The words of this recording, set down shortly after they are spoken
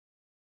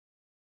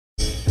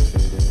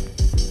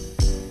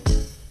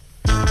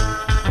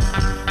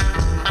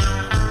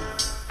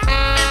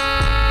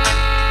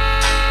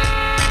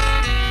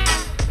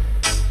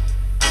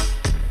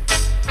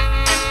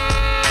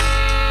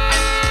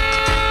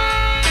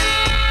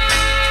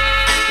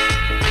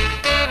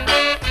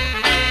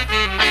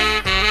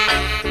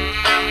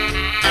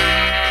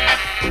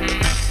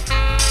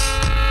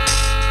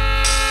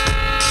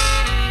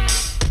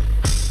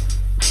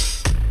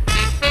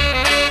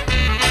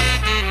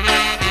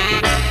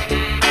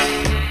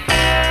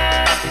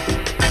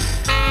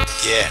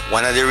Yeah,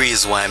 one of the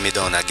reasons why I'm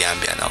down at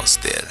Gambia now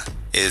still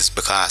is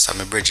because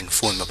I'm bridging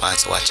phone my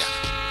pants watcher.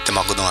 Them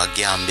I go down to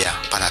Gambia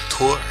on a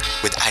tour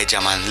with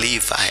Ijam and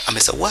Levi. I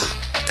say, wow,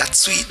 that's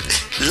sweet.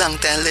 Long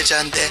time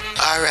legend there.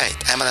 Alright,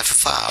 I'm gonna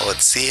forward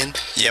seeing.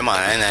 Yeah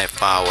man, I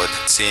forward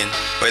seeing.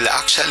 Well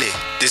actually,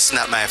 this is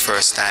not my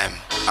first time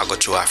I go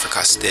through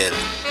Africa still.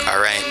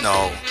 Alright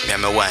now, me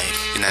and my wife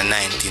in a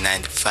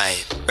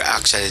 1995 we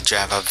actually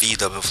drive a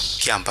VW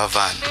camper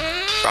van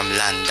from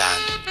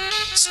London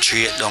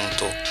straight down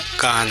to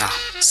Ghana,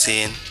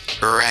 seeing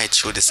right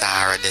through the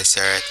Sahara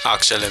Desert.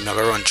 Actually, I'm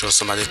gonna run through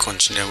some of the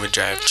country then we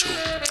drive through.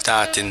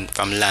 Starting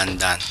from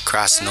London,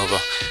 crossing over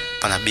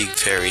on a big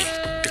ferry.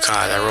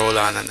 Because I roll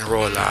on and I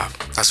roll off.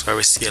 That's where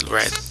we sail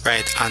right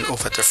and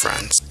over to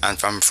France. And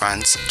from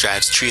France,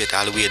 drive straight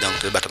all the way down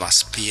to the bottom of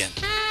Spain.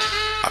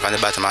 And from the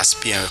bottom of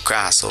Spain, we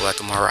cross over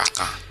to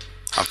Morocco.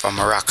 And from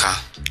Morocco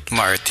to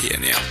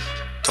Mauritania,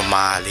 to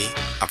Mali,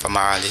 and from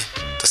Mali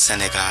to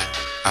Senegal.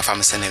 And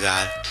from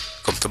Senegal,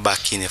 come to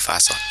Burkina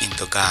Faso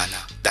into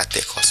Ghana. That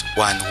take us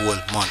 1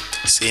 whole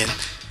month. Seeing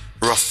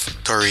rough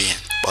terrain,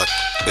 but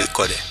we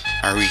go there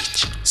and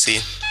reach.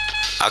 See,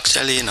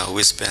 actually, you know,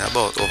 we spent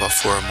about over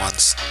 4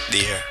 months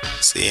there.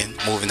 Seeing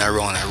moving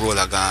around a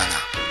roller Ghana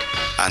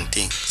and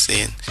things.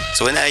 Seeing,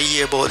 so when I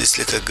hear about this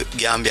little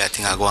Gambia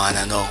thing I go on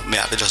and now, me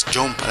have to just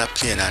jump on a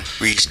plane and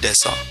reach there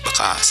so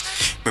because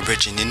my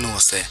brethren, you know,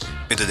 say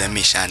me do the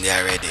mission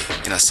there already.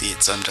 You know, see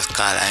it. So I'm just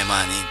calling I'm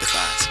on it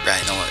because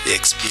right now the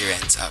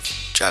experience of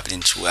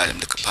traveling through all them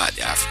little part of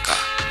Africa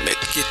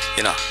make it,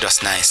 you know,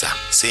 just nicer.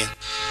 See?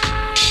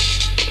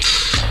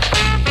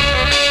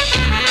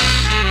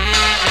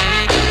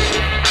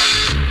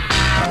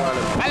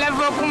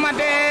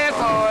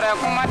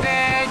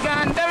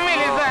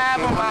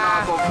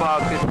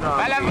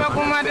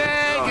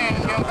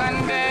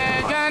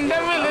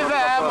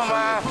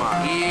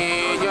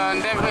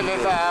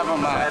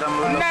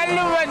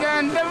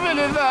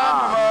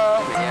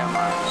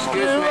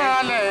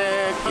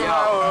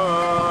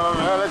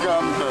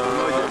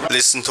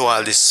 Listen to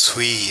all this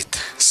sweet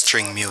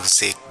string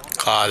music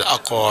called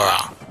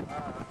Akora.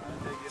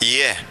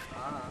 Yeah,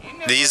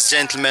 these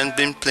gentlemen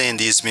been playing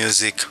this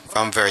music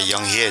from very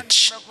young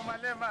age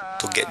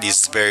to get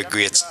this very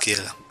great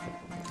skill.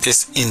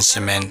 This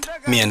instrument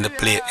mainly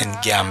played in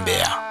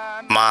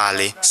Gambia,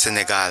 Mali,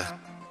 Senegal,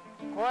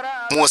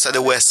 most of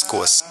the west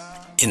coast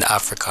in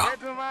Africa.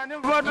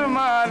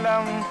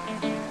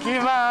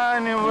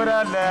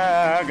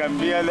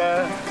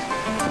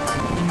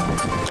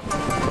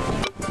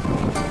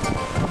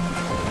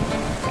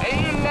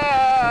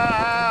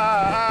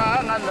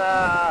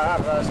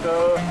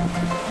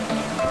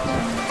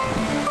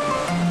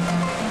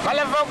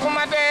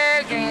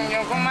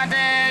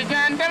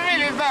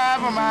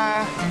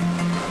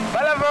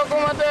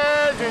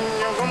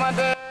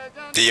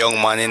 The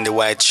young man in the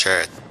white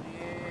shirt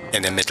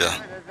in the middle,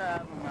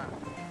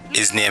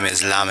 his name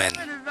is Lamin.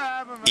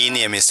 He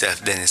named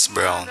himself Dennis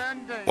Brown,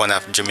 one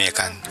of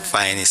Jamaican's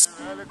finest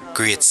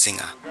great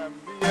singer.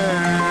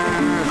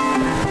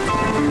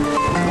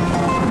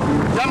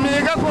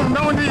 Jamaica come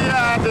down the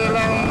yard,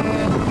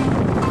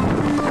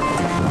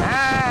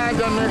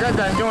 Jamaica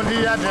down the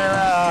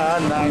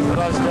yard, nice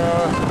rasta.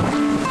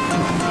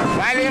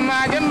 Malima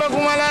jemba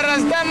kumala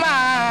rasta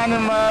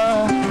manima,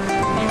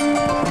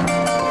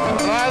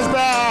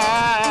 rasta.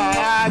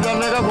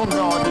 Jamaica come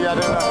down the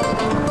yard.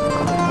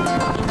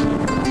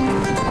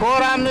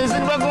 Kora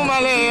music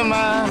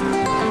bakumalema,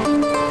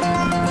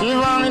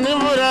 Ivan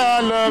Nivura,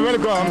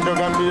 welcome to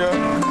Gambia.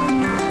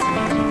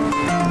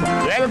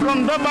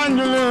 Welcome to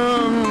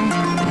Banjulum.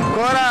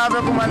 Kora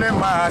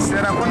bakumalema,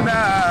 Serakunda,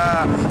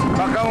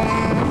 Bakam,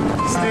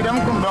 Stadium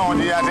Kumbon,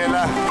 the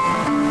Adela.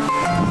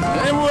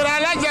 Nivura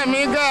la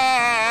Jamaica,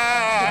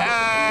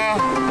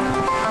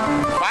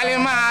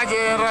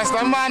 Palimaji,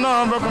 Rastamano,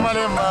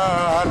 Bakumalema,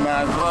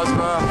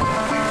 Rasta.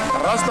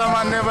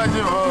 Rastaman never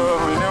give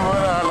up, we never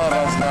la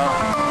Rasta.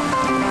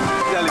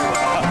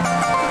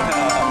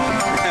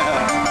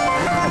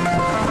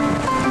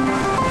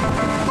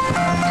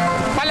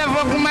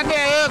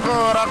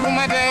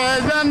 Kumate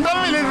janda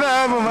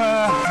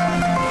milizabuma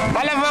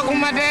balafa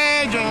kumate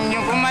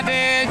junju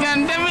kumate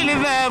janda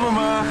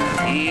milizabuma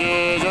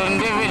ye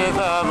janda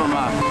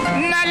milizabuma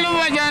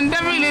naluwa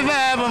janda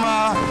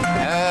milizabuma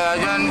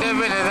janda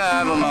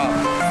milizabuma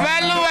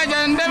baluwa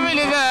janda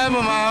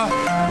milizabuma.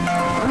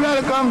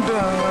 Welcome to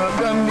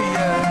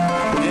Gambia,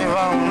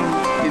 Ivan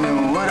in the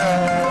water.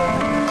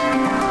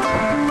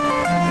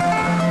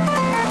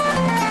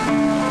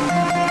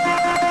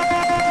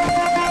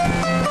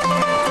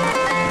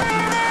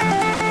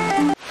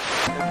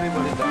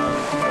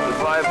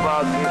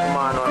 Big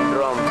man on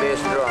drum,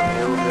 bass drum,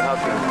 you will be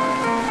happy.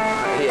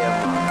 Yeah,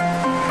 man.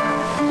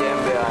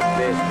 Gambia and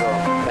bass drum.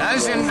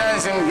 Dancing,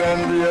 dancing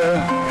Gambia.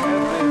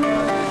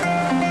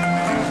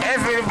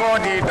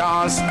 Everybody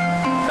dance,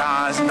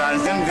 dance,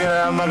 dancing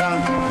Gambia.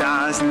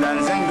 Dance,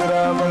 dancing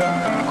Gambia.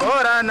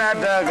 Corona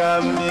da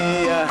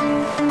Gambia.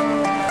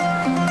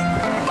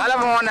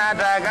 Malabona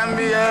da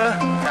Gambia.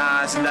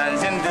 dance,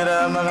 dancing to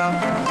the magang.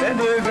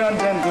 Ladies and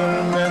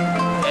gentlemen,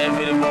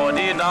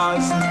 everybody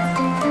dance.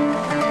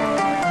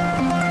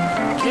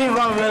 Give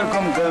a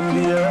welcome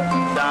Gambia,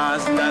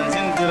 dance,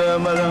 dancing to the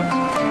magang.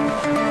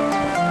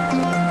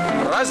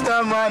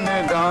 Rastaman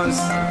dance,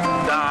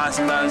 dance,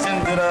 dancing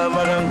to the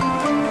magang.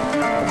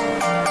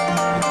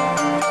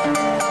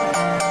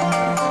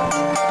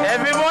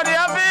 Everybody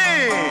happy,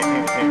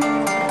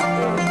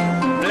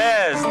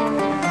 blessed.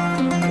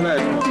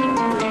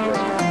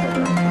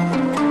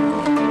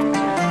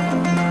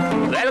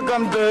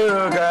 Welcome to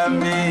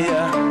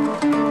Gambia.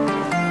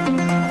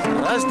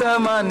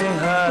 Rastaman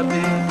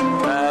happy,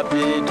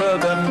 happy to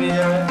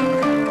Gambia.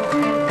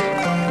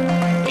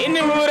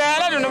 Ini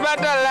murala dunu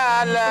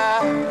batalala.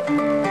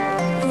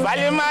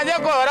 Fali maja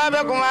kora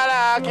be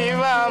kumala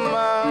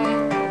kivama.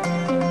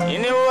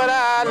 Ini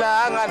murala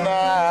ngana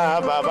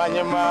baba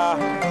nyema.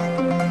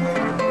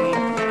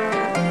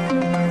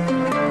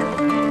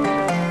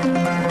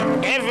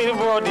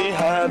 Everybody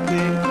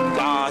happy.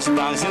 Dance,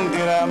 dancing to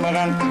the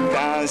magan.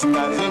 Dance,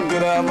 dancing to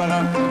the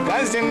magan.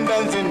 Dancing,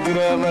 dancing to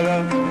the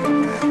magan.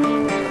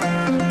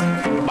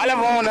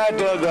 Balavona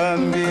to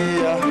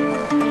Gambia.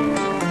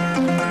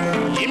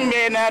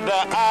 Jimbena to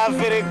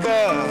Africa.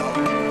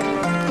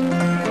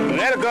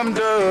 Welcome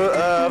to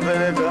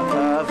Africa,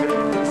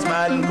 Africa.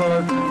 Smiling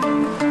cold.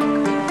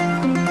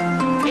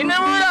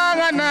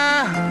 Inamurangana.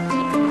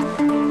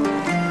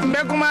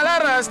 Bekumala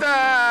Rasta.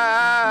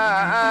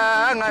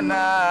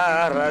 Angana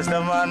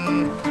Rastaman.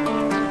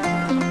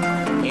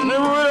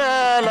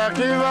 Inibura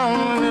kivam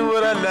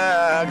inibura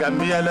la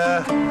Gambia la.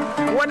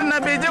 Wadna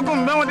beje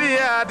kumbang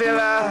dia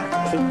tela.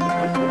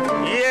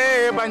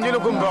 Ye banjulu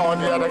kumbang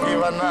dia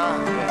takivana.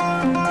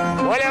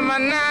 Wale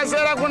manna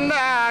sera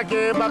kunda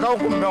ke bakau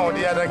kumbang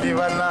dia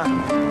takivana.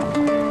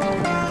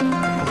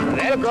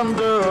 Welcome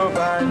to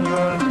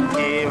Banjul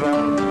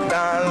Kivam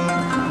dance.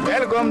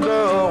 Welcome to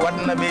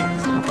Wadna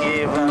beach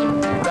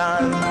Kivam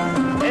dance.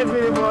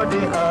 Everybody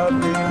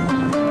happy.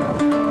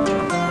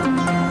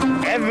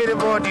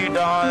 Everybody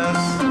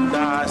dance,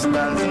 dance,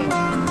 dancing.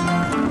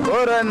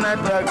 Corona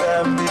to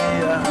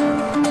Gambia.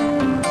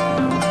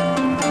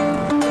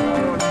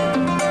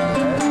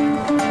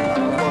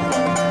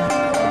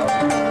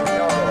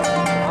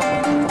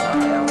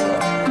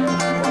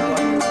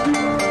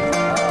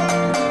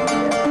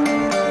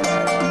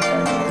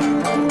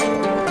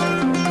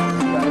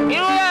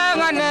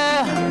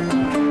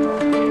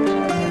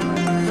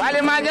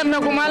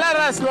 Kumala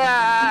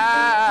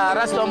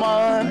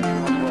Rastaman,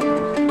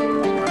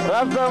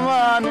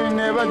 Rastaman, you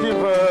never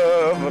give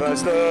up,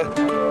 Rasta.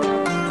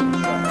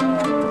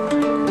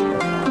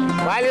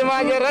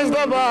 Palimaja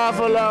Rasta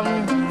Bafalam,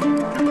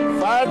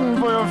 fighting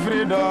for your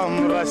freedom,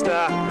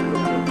 Rasta.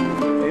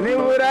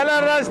 Inibudala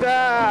Rasta,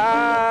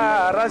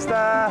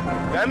 Rasta.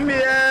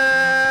 Gambia,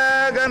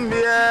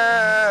 Gambia,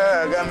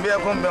 Gambia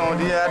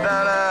Kumbia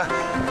Dala.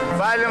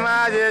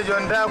 Palimaja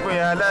Jonda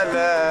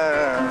Kuyalala.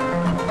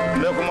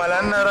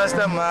 Lokumalana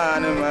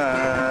Rastaman,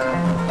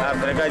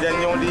 Africa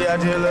Janjon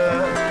Diatilla,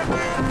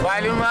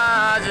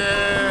 Palimaje,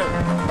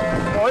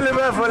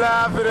 Oliver for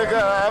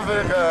Africa,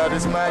 Africa, the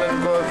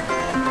smiling coast.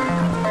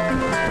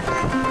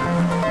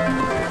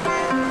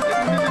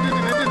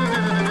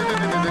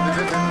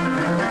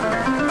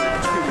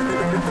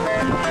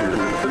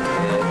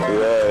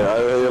 Yeah, I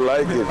really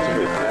like it.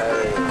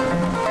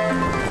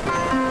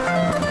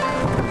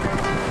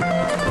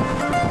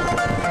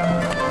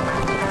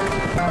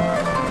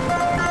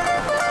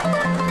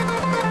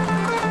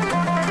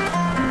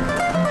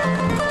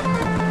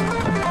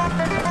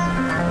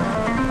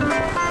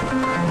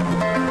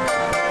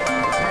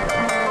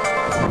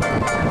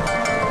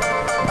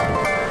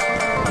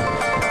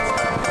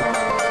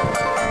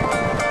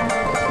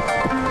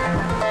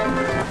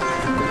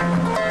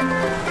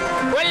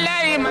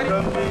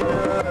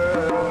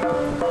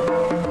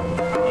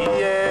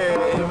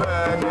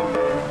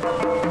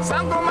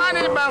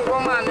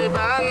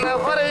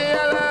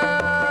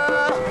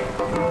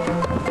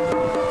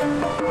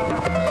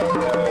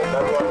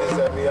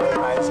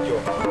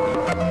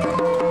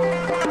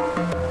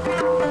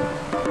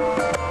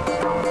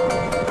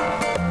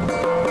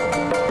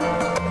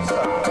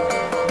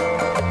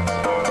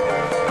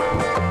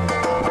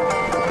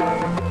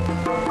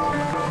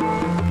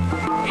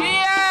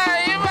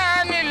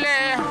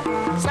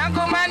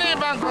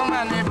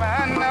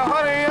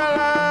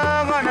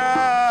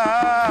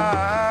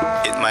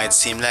 It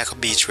seemed like a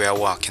beach we are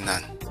walking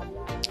on.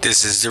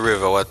 This is the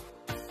river what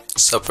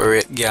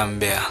separate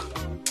Gambia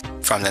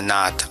from the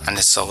north and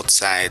the south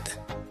side.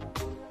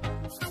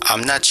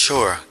 I'm not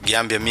sure,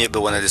 Gambia may be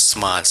one of the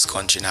smallest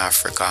countries in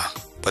Africa,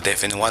 but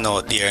if anyone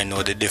out there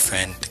know the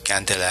difference,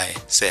 can tell I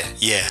say,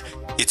 yeah,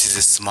 it is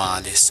the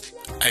smallest.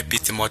 I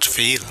pretty much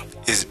feel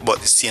it's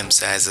about the same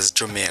size as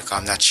Jamaica,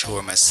 I'm not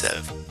sure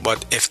myself.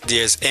 But if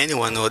there's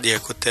anyone out there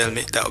could tell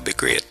me, that would be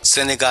great.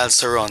 Senegal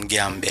surround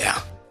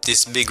Gambia.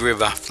 This big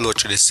river flow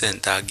through the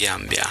center of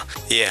Gambia.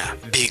 Yeah,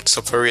 big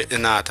separate the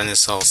north and the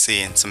south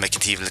scene to make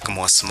it even look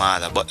more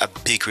smaller, but a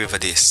big river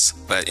this.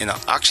 But you know,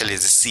 actually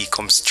the sea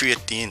comes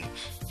straight in.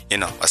 you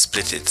know, I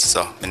split it.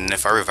 So I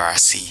never river or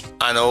sea.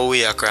 And our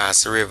way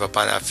across the river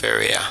upon a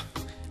ferry,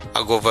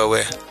 I go over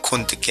where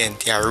Kunti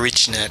Kenti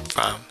originate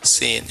from,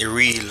 saying the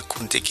real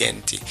Kunti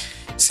Kenti,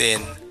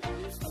 saying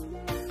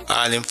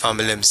all them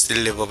family them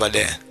still live over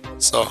there.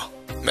 So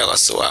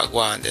I go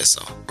on there.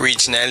 So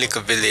reaching a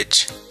little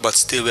village, but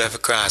still we have to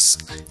cross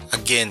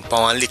again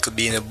for one little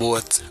being a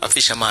boat, a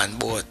fisherman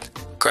boat,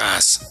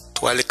 cross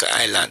to a little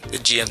island, the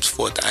James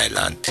Fort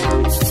Island.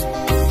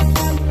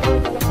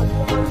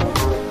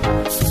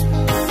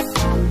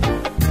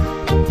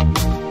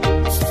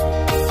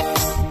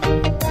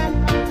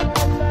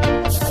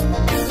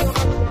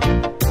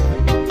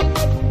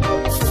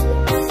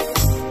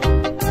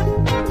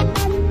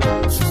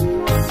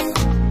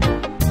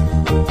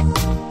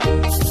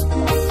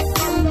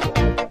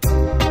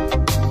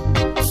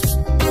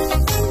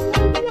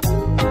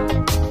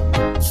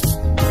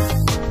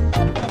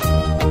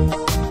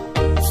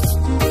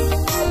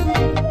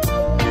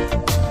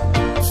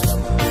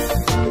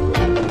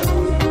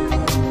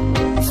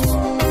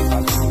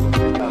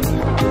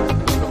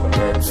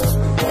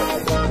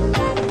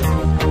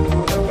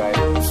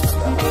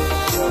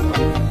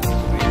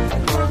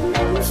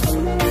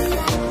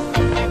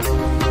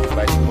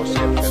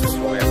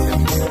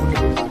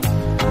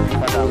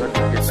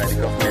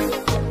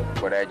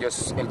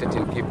 Just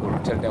entertain people,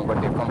 tell them what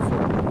they come for.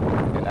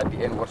 Then at the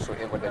end,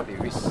 whatsoever that they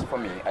wish for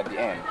me, at the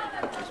end,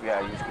 is where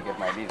I used to get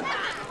my reason.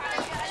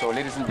 So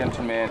ladies and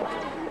gentlemen,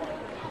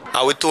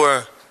 our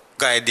tour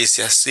guide this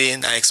year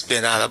scene, I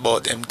explain all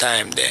about them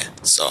time there.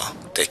 So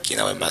take in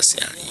our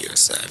message here,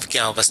 so if you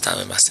can't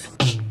understand what I say. In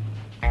the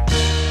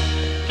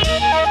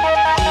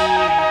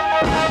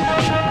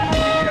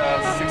year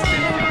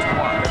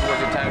 1651, that was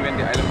the time when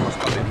the island was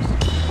collapsed.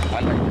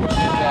 And it was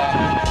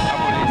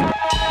abolished.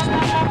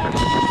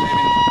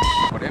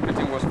 But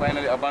everything was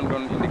finally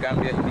abandoned in the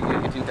Gambia in the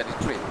year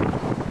 1833.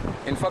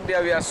 In fact,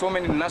 there were so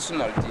many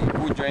nationalities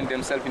who joined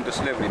themselves into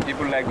slavery.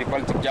 People like the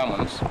Baltic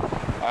Germans,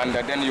 and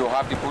then you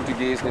have the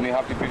Portuguese, then you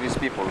have the British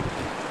people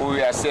who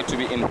were said to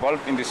be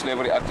involved in the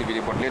slavery activity,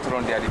 but later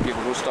on they are the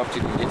people who stopped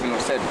it in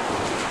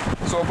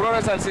 1807. So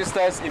brothers and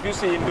sisters, if you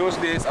see in those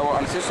days, our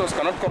ancestors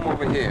cannot come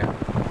over here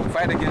to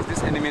fight against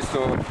these enemies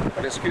to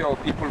rescue our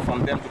people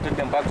from them, to take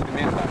them back to the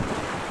mainland.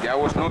 There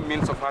was no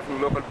means of having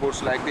local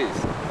boats like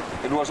this.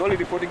 It was only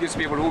the Portuguese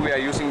people who were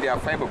using their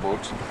fiber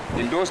boats.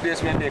 In those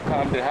days when they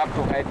come, they have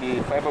to hide the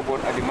fiber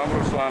boat at the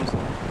mangrove swamps,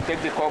 take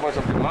the covers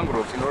of the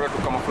mangroves in order to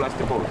camouflage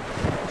the boat.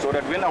 So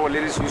that when our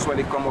ladies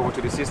usually come over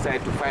to the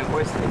seaside to find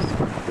oysters,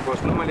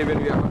 because normally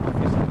when we are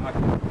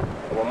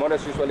fishing, our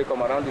mothers usually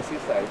come around the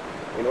seaside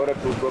in order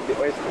to grab the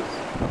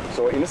oysters.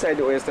 So inside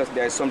the oysters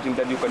there is something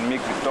that you can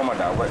make with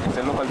tomada. Well, it's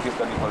a local dish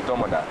that we call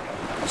tomada.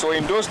 So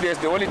in those days,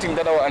 the only thing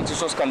that our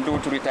ancestors can do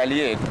to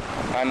retaliate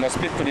and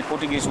speak to the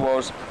Portuguese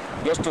was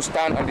just to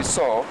stand on the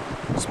shore,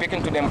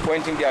 speaking to them,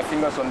 pointing their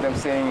fingers on them,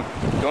 saying,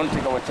 don't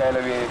take our child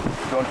away,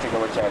 don't take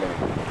our child away.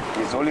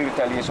 It's the only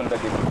retaliation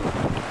that they could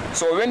do.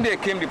 So when they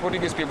came, the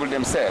Portuguese people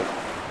themselves,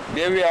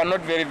 they were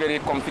not very, very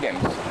confident,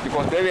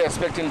 because they were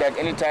expecting that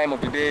any time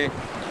of the day,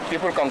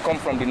 people can come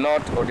from the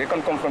north or they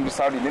can come from the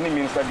south in any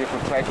means that they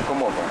could try to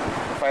come over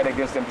to fight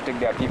against them to take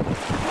their people.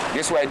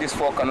 That's why these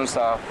four canoes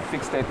are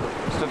fixed straight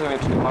away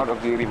to the mouth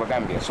of the river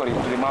Gambia, to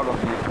the mouth of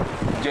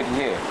the jetty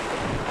here.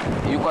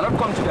 You cannot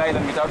come to the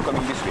island without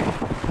coming this way.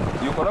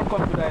 You cannot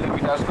come to the island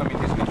without coming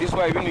this way. This is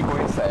why when you go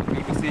inside,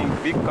 you'll be seeing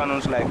big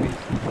canoes like this.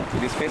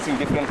 It is facing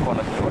different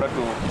corners in order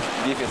to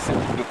give a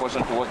safe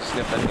precaution towards the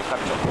slave that they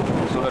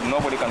capture, so that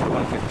nobody can go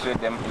and penetrate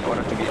them in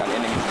order to be an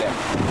enemy to them.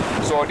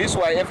 So this is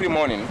why every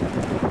morning,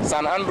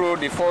 San Andrew,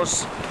 the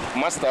first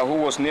master who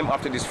was named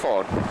after this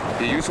fort,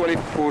 they usually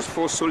post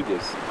 4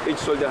 soldiers. Each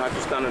soldier had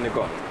to stand on a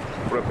gun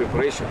for a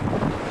preparation.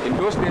 In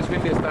those days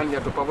when they stand here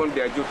to perform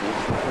their duty,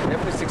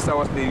 every 6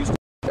 hours they used to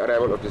the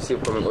arrival of the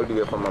ship coming all the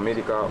way from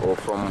America or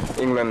from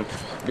England.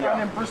 Yeah.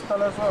 And in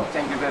Bristol as well.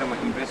 Thank you very much,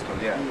 in Bristol,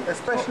 yeah.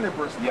 Especially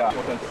Bristol. Yeah,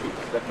 important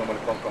ships that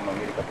normally come from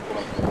America to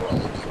come to the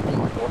world.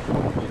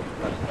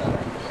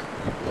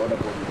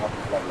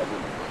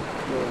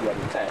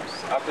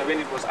 After when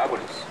it was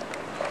abolished,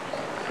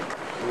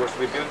 it was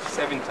rebuilt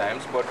 7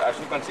 times, but as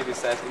you can see the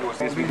size, it was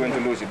we're going to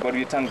lose it, but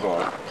we thank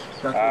God.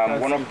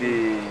 One of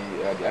the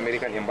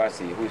American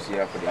embassy who is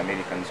here for the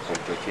Americans called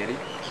Jocheri,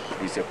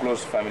 is a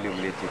close family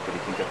relative to the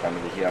Kinta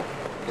family. He have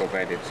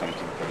provided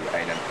something for the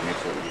island to make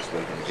sure it is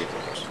well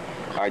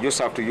ventilated. I just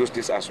have to use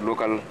this as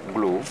local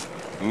glue,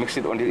 mix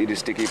it until it is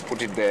sticky,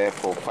 put it there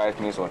for 5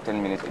 minutes or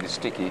 10 minutes, it is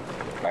sticky.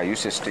 I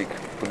use a stick,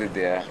 put it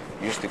there,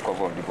 use the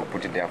cover of the book,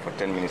 put it there for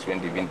 10 minutes when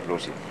the wind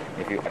blows it.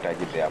 If you attach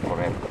it there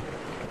forever.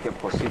 Okay,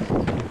 proceed.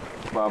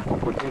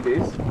 Putting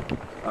this.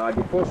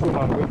 The first room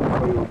I'm going to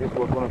show you, this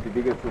was one of the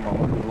biggest rooms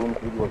among the rooms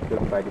which was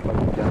built by the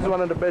Baltic. This is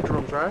one of the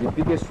bedrooms, right? The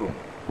biggest room.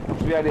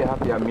 It's where they have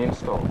their main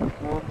store.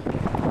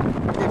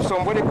 If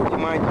somebody could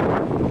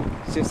imagine,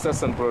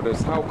 sisters and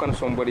brothers, how can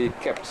somebody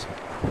kept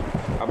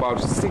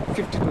about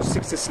 50 to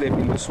 60 slaves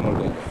in this small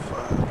dungeon?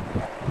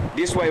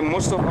 This is why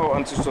most of our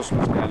ancestors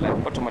lose their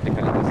life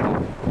automatically.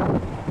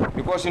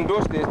 Because in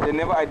those days, they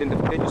never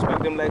identified, they just make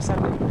them like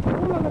Sunday.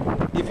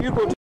 If you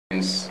go to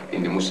parents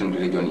in the Muslim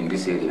religion in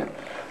this area.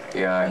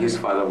 His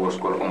father was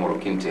called Omar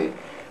Kinte,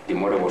 the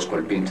mother was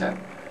called Binta.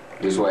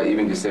 This is why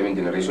even the 7th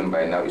generation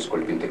by now is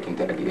called Binta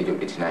Kinte at the age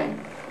of 89.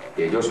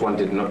 They just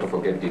wanted not to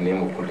forget the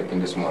name of Kunta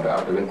Kinte's mother.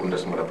 After when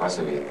Kunta's mother passed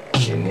away,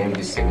 they named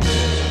this 7th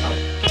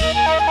generation.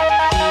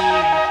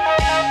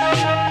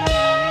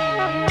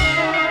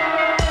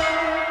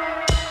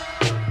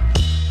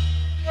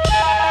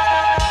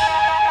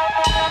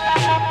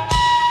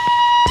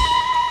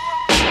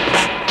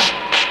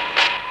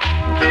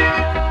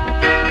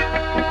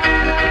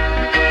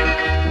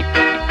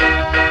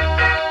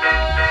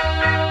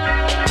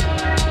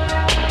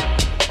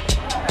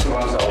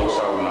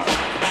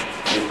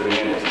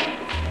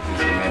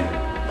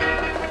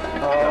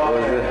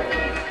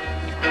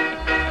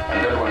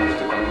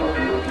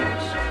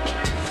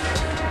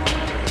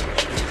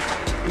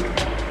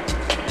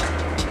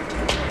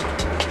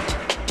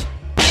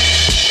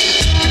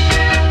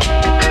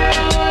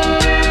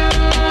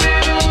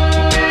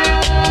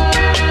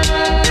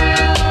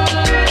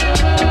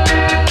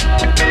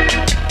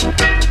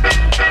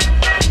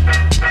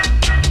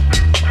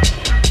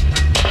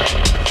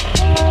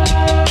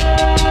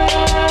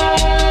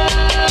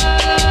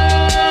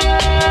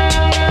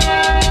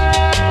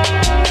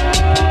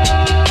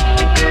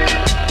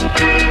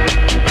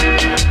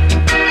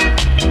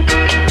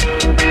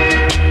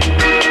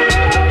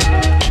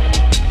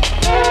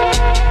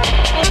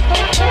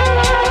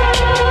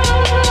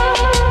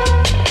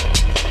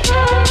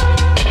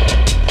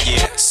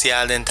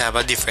 All them type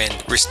of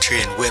different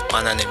restraint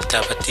weapon and them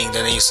type of thing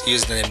that they used to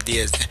use in them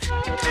days.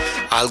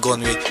 All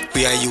gun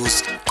we are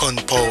use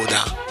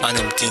gunpowder and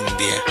them thing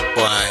there.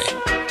 Why?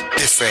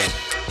 Different.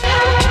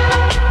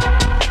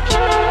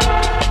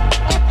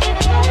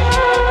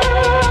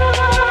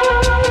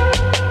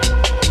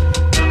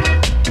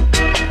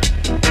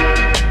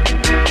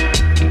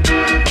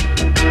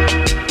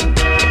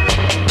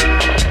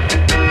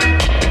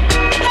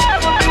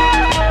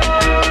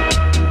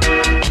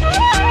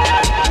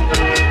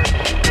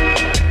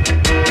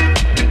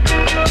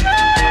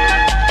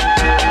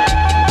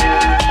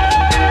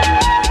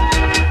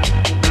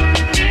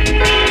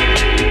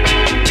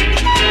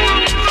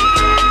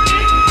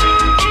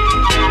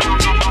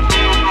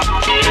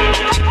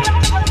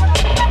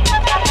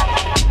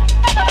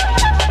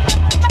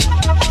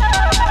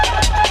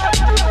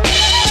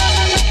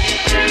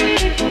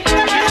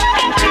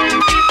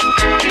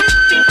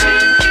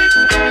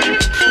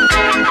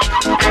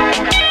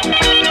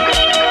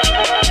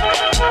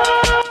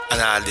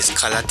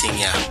 Color thing,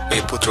 yeah,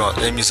 they put around,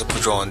 them used to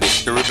put around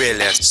the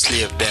rebellious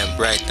slave them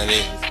right now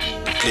the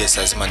place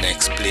as man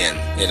explain,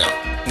 you know.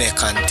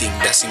 Neck and thing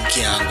that's in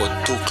can't go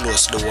too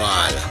close to the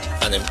wall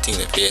and them thing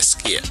that they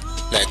escape.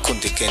 Like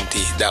Kunti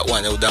Kenti, that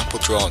one they would have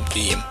put around for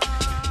him.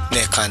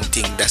 Neck and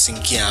thing that's in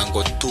can't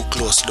go too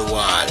close to the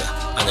wall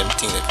and them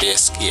thing that they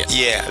escape.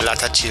 Yeah, a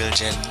lot of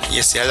children,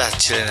 you see a lot of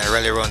children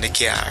rally around the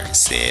car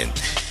saying,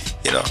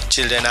 you know,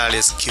 children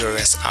always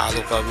curious all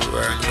over the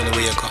world, you know,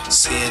 where you go,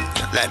 seeing,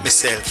 like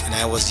myself, when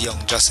I was young,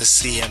 just to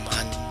see him,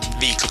 and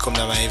vehicle come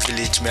to my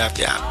village, me have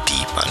to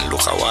peep and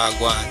look at what I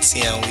go and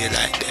see and we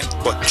like them.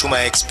 But through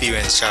my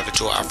experience travel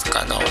to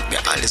Africa now, me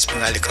always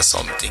bring a little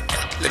something,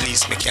 at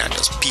least me can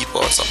just peep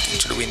out something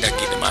to the window,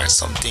 give them or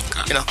something,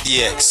 you know.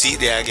 Yeah, see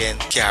there again,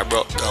 car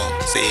broke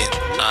down, saying,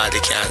 they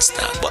can't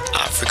stand. But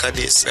Africa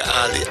this,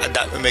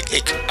 that will make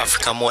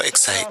Africa more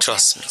excited,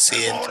 trust me,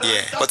 saying,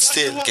 yeah. But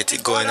still, get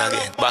it going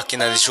again, back in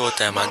the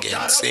showtime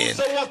again, saying,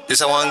 this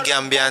is one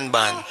Gambian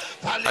band,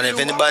 and if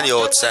anybody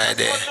outside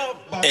there,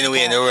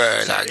 anywhere in the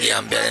world, like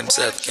Gambia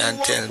themselves can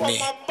tell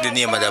me the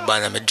name of the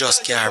band, I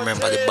just can't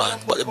remember the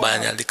band, but the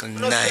band is a little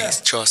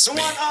nice, trust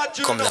me.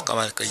 Come like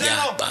a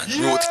yard band,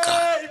 nautical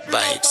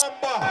vibes.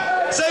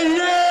 Say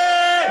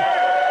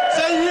yeah!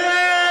 Say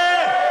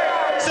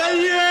yeah!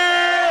 Say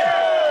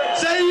yeah!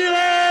 Say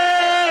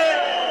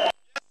yeah!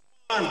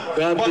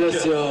 God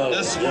bless you all.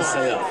 Yes,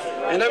 sir.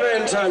 And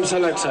every time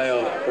select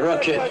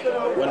rock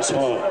it once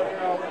more.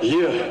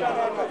 Yeah.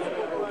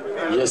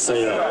 Yes,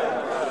 sir.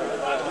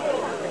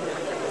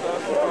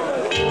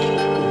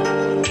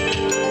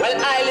 Well,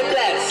 highly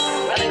blessed.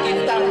 And I give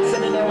thanks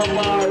in the name of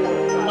our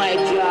my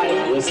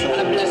joy. Yes, sir.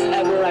 And I bless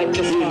every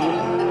righteous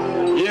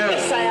man. Yeah.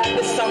 Yes, I have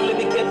this song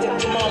dedicated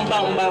to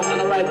Mambamba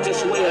and a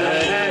righteous way.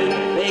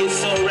 May his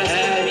soul rest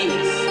in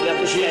peace. We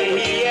appreciate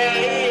it.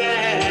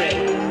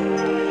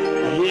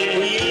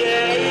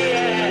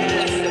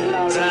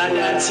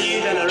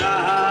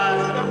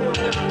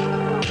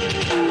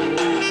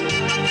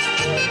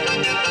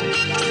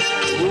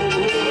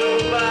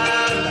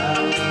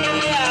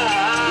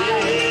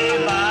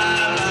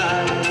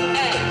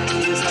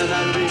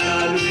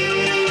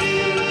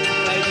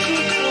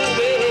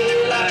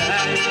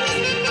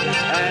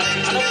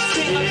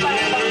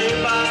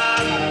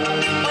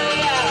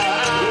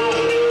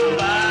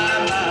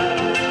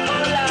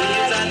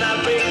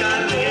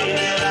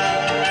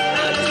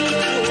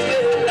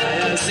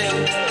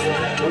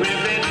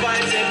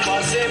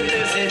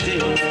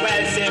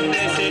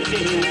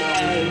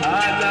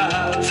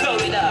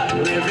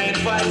 We've been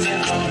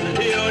fighting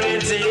for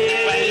unity,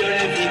 but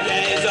unity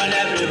is on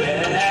everywhere.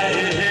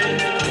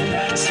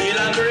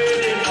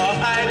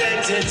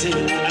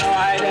 identity, our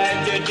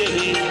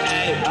identity.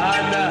 Hey,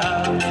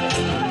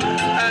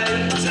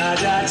 and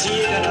Jaja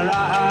children,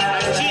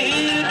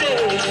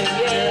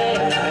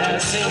 yeah,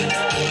 sing,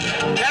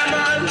 come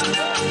on,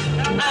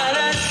 and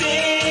I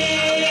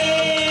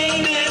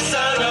sing this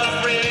song of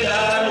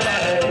freedom.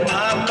 Hey,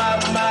 mama,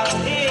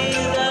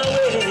 is the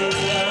way.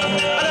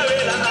 And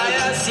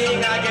I sing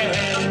again,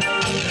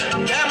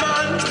 come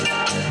on,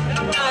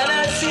 and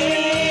I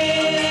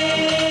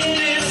sing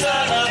this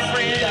song of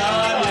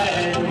freedom.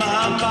 Hey,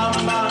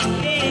 mama,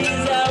 is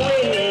the way.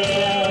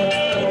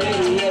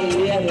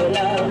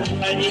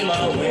 And in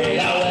my way,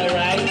 our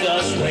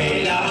righteous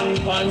way,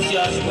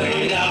 conscious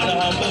way, the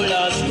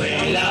humblest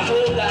way.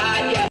 Oh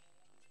God, yeah.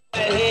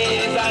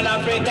 He's an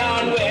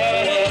African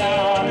way,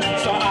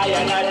 so I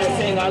and I to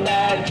sing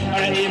again.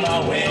 And in my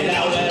way,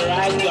 our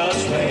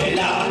righteous way,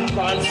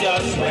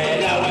 conscious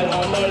way, our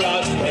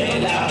humblest way.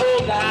 Oh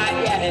God,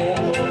 yeah.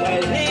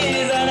 Well,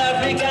 he's an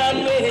African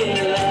way,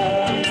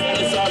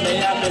 so me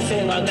have to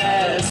sing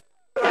again.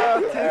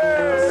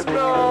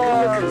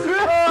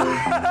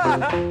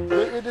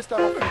 This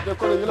time of fish, they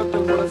call it yellow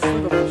tail one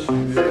silverfish.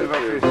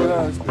 Silverfish.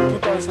 Yeah, it's 2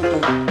 times a day.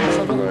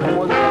 Something like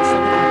more than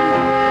 7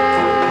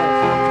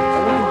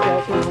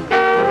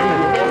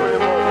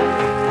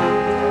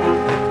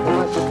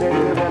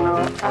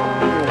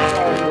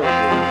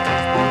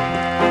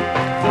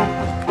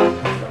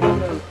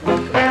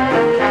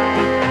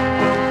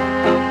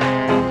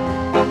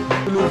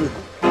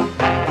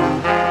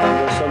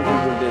 Some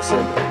people they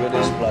said, where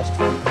is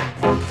plastic?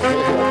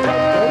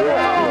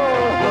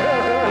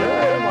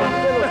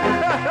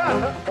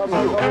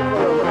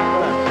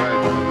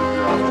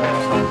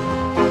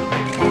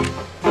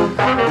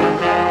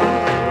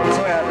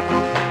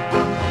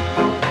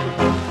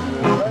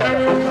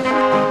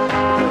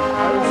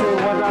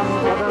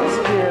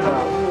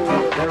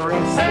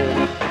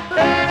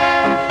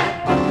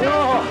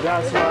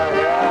 That's right,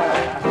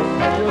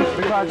 yeah.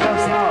 Because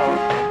just now.